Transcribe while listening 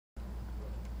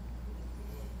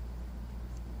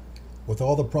With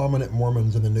all the prominent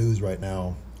Mormons in the news right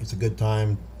now, it's a good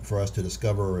time for us to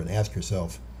discover and ask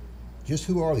yourself, just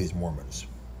who are these Mormons?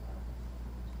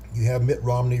 You have Mitt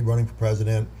Romney running for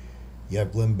president. You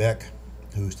have Beck,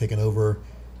 who's taken over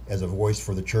as a voice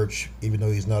for the church, even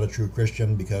though he's not a true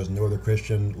Christian, because no other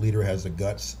Christian leader has the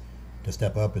guts to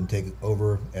step up and take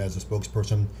over as a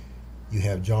spokesperson. You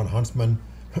have John Huntsman.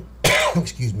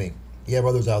 Excuse me. You have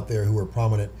others out there who are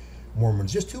prominent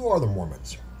Mormons. Just who are the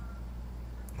Mormons?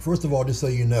 First of all, just so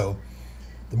you know,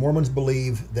 the Mormons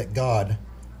believe that God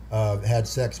had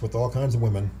sex with all kinds of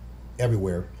women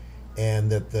everywhere,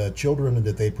 and that the children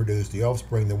that they produced, the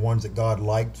offspring, the ones that God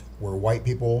liked were white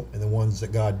people, and the ones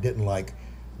that God didn't like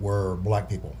were black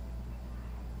people.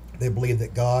 They believe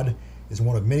that God is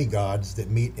one of many gods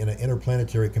that meet in an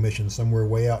interplanetary commission somewhere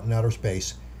way out in outer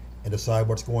space and decide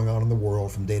what's going on in the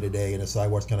world from day to day and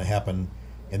decide what's going to happen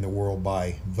in the world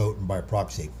by vote and by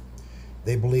proxy.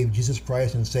 They believe Jesus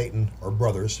Christ and Satan are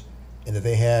brothers, and that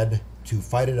they had to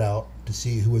fight it out to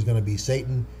see who was going to be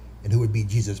Satan and who would be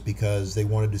Jesus, because they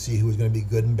wanted to see who was going to be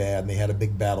good and bad, and they had a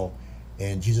big battle,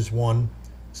 and Jesus won.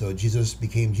 So Jesus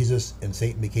became Jesus and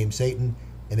Satan became Satan,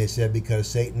 and they said because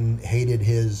Satan hated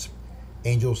his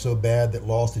angels so bad that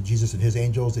lost to Jesus and his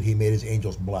angels, that he made his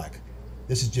angels black.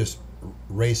 This is just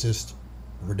racist,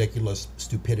 ridiculous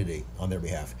stupidity on their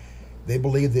behalf. They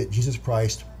believe that Jesus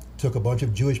Christ took a bunch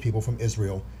of Jewish people from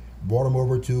Israel, brought them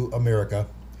over to America,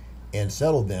 and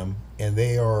settled them, and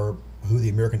they are who the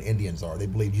American Indians are. They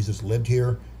believe Jesus lived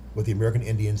here with the American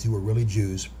Indians who were really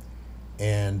Jews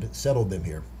and settled them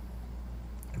here.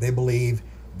 They believe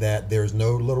that there's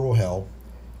no literal hell.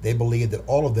 They believe that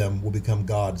all of them will become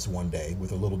gods one day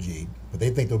with a little g, but they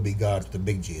think they'll be gods with a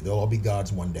big G. They'll all be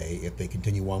gods one day if they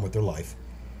continue on with their life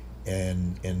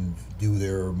and do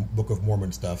their Book of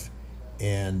Mormon stuff.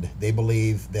 And they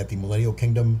believe that the millennial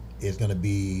kingdom is going to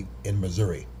be in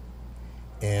Missouri.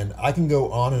 And I can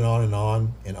go on and on and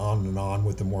on and on and on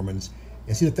with the Mormons.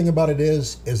 And see, the thing about it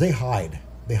is they hide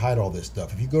all this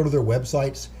stuff. If you go to their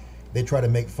websites, they try to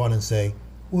make fun and say,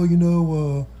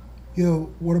 well,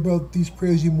 what about these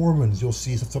crazy Mormons? You'll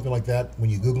see something like that when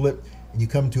you Google it, and you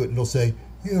come to it and it'll say,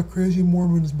 yeah, crazy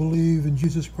Mormons believe in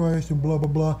Jesus Christ and blah, blah,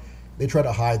 blah. They try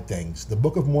to hide things. The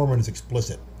Book of Mormon is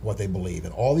explicit what they believe.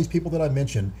 And all these people that I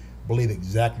mentioned believe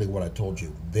exactly what I told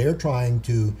you. They're trying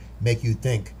to make you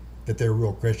think that they're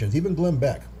real Christians. Even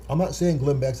Beck. I'm not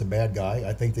saying Beck's a bad guy.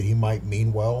 I think that he might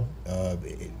mean well.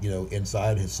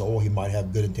 Inside his soul, he might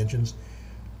have good intentions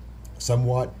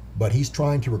somewhat, but he's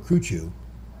trying to recruit you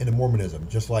into Mormonism,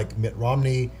 just like Mitt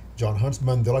Romney, John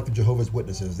Huntsman. They're like the Jehovah's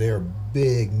Witnesses. They are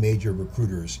big, major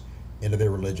recruiters into their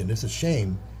religion. It's a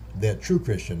shame that true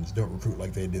Christians don't recruit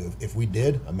like they do. If we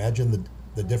did, imagine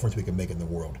the difference we could make in the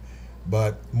world.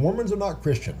 But Mormons are not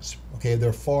Christians, okay?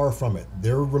 They're far from it.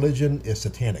 Their religion is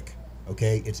satanic,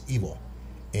 okay? It's evil.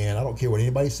 And I don't care what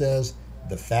anybody says,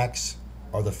 the facts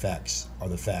are the facts are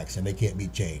the facts, and they can't be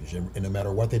changed. And no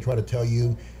matter what they try to tell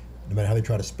you, no matter how they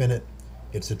try to spin it,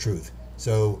 it's the truth.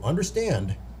 So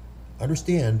understand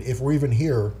if we're even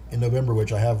here in November,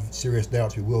 which I have serious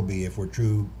doubts we will be if we're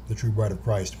the true bride of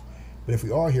Christ. But if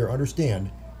we are here, understand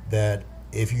that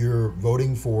if you're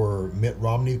voting for Mitt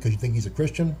Romney because you think he's a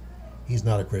Christian, he's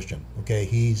not a Christian, okay?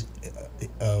 His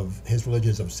religion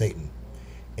is of Satan.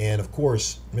 And of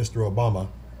course, Mr. Obama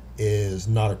is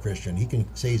not a Christian. He can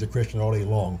say he's a Christian all day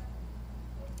long.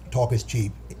 Talk is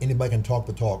cheap. Anybody can talk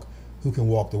the talk. Who can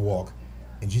walk the walk?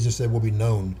 And Jesus said we'll be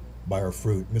known by our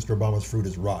fruit. Mr. Obama's fruit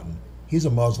is rotten. He's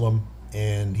a Muslim,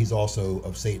 and he's also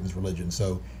of Satan's religion.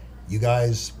 So you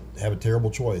guys have a terrible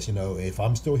choice. If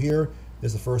I'm still here,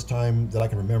 this is the first time that I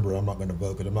can remember I'm not going to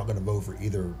vote, because I'm not going to vote for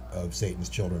either of Satan's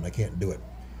children. I can't do it.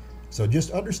 So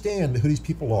just understand who these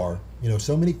people are.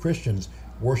 So many Christians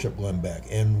worship Beck,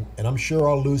 and I'm sure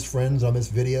I'll lose friends on this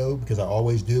video, because I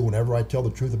always do. Whenever I tell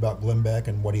the truth about Beck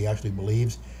and what he actually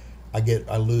believes,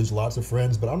 I lose lots of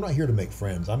friends. But I'm not here to make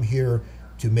friends. I'm here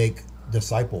to make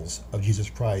disciples of Jesus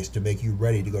Christ, to make you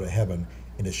ready to go to heaven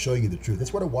and to show you the truth.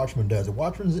 That's what a watchman does. A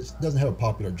watchman doesn't have a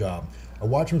popular job. A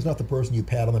watchman's not the person you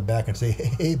pat on the back and say,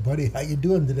 hey buddy, how you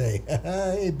doing today?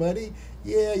 Hey buddy,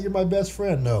 yeah, you're my best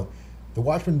friend. No, the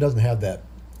watchman doesn't have that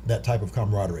type of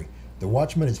camaraderie. The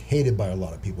watchman is hated by a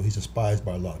lot of people. He's despised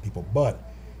by a lot of people,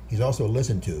 but he's also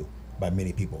listened to by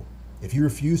many people. If you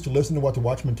refuse to listen to what the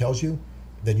watchman tells you,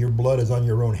 then your blood is on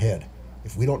your own head.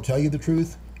 If we don't tell you the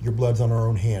truth, your blood's on our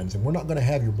own hands, and we're not going to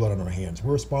have your blood on our hands.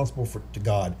 We're responsible to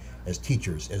God as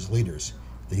teachers, as leaders,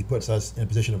 that he puts us in a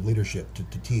position of leadership to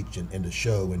teach and to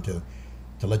show and to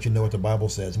let you know what the Bible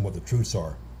says and what the truths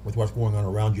are with what's going on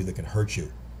around you that can hurt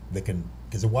you,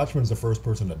 because the watchman's the first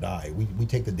person to die. We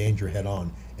take the danger head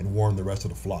on and warn the rest of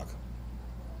the flock.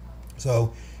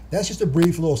 So that's just a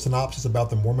brief little synopsis about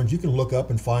the Mormons. You can look up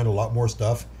and find a lot more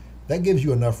stuff. That gives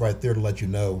you enough right there to let you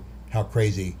know how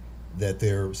crazy that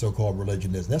their so-called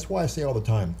religion is. And that's why I say all the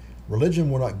time, religion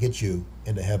will not get you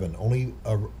into heaven. Only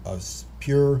a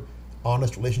pure,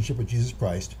 honest relationship with Jesus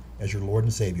Christ as your Lord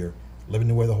and Savior, living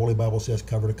the way the Holy Bible says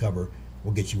cover to cover,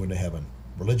 will get you into heaven.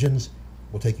 Religions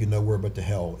will take you nowhere but to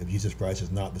hell if Jesus Christ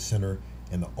is not the center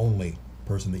and the only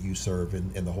person that you serve.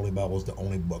 And the Holy Bible is the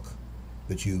only book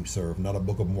that you serve, not a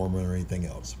Book of Mormon or anything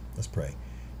else. Let's pray.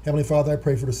 Heavenly Father, I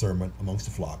pray for discernment amongst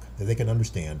the flock, that they can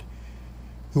understand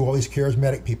who all these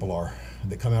charismatic people are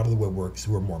that come out of the woodworks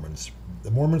who are Mormons.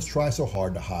 The Mormons try so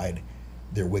hard to hide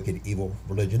their wicked, evil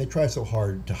religion. They try so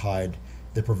hard to hide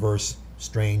the perverse,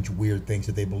 strange, weird things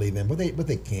that they believe in, but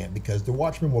they can't, because the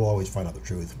watchmen will always find out the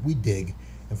truth. We dig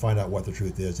and find out what the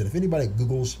truth is. And if anybody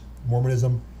Googles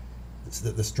Mormonism,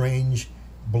 the strange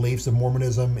beliefs of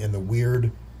Mormonism and the weird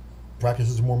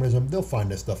practices of Mormonism, they'll find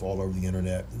this stuff all over the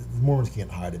internet. The Mormons can't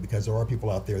hide it, because there are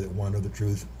people out there that want to know the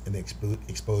truth, and they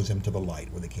expose them to the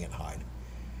light where they can't hide.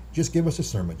 Just give us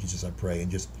discernment, Jesus, I pray,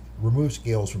 and just remove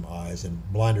scales from eyes and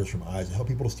blinders from eyes and help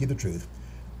people to see the truth,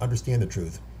 understand the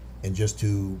truth, and just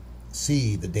to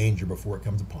see the danger before it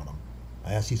comes upon them.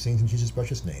 I ask these things in Jesus'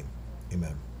 precious name.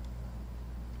 Amen.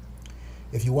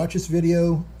 If you watch this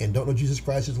video and don't know Jesus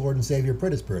Christ as Lord and Savior, pray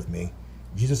this prayer with me.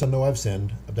 Jesus, I know I've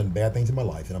sinned. I've done bad things in my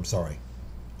life, and I'm sorry.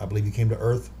 I believe you came to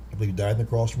earth. I believe you died on the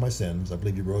cross for my sins. I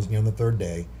believe you rose again on the third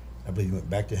day. I believe you went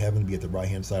back to heaven to be at the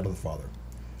right-hand side of the Father.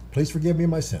 Please forgive me of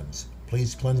my sins.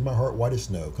 Please cleanse my heart white as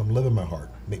snow. Come live in my heart.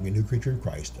 Make me a new creature in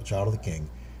Christ, a child of the King.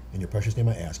 In your precious name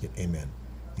I ask it. Amen.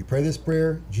 You pray this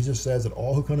prayer, Jesus says that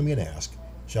all who come to me and ask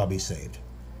shall be saved.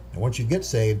 And once you get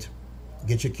saved,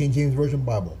 get your King James Version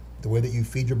Bible. The way that you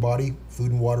feed your body,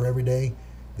 food and water every day,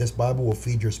 this Bible will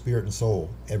feed your spirit and soul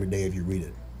every day if you read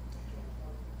it.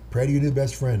 Pray to your new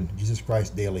best friend, Jesus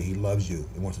Christ, daily. He loves you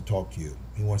and wants to talk to you.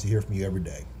 He wants to hear from you every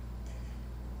day.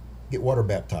 Get water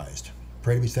baptized.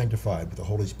 Pray to be sanctified with the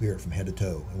Holy Spirit from head to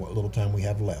toe in what little time we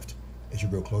have left as you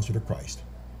grow closer to Christ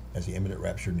as the imminent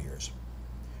rapture nears.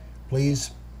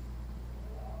 Please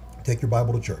take your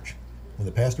Bible to church. When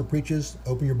the pastor preaches,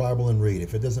 open your Bible and read.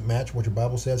 If it doesn't match what your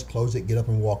Bible says, close it, get up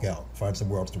and walk out. Find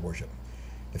somewhere else to worship.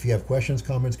 If you have questions,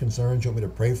 comments, concerns, you want me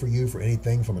to pray for you for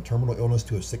anything from a terminal illness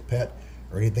to a sick pet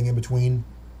or anything in between,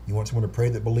 you want someone to pray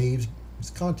that believes,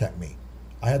 just contact me.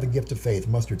 I have the gift of faith,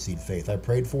 mustard seed faith. I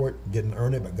prayed for it, didn't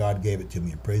earn it, but God gave it to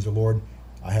me. And praise the Lord,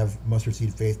 I have mustard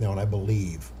seed faith now, and I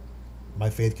believe. My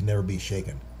faith can never be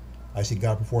shaken. I see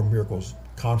God perform miracles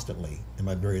constantly in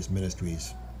my various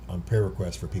ministries on prayer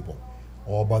requests for people,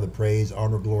 all by the praise,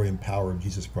 honor, glory, and power of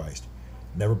Jesus Christ.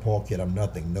 Never Paul kid, I'm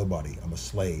nothing, nobody. I'm a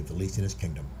slave, the least in his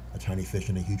kingdom, a tiny fish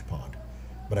in a huge pond.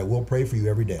 But I will pray for you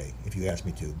every day if you ask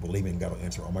me to, believing God will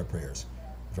answer all my prayers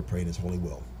if I pray in his holy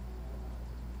will.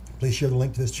 Please share the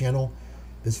link to this channel,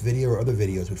 this video, or other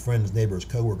videos with friends, neighbors,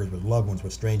 co-workers, with loved ones,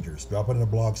 with strangers. Drop it in a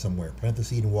blog somewhere. Plant the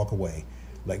seed and walk away.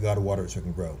 Let God water it so it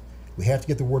can grow. We have to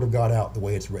get the word of God out the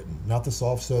way it's written, not the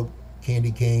soft soap,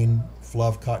 candy cane,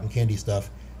 fluff, cotton candy stuff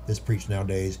that's preached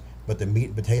nowadays, but the meat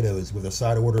and potatoes with a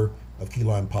side order of key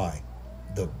lime pie.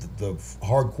 The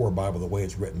hardcore Bible, the way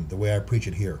it's written, the way I preach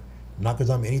it here. Not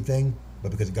because I'm anything, but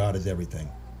because God is everything.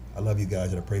 I love you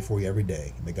guys, and I pray for you every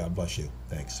day. May God bless you.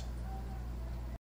 Thanks.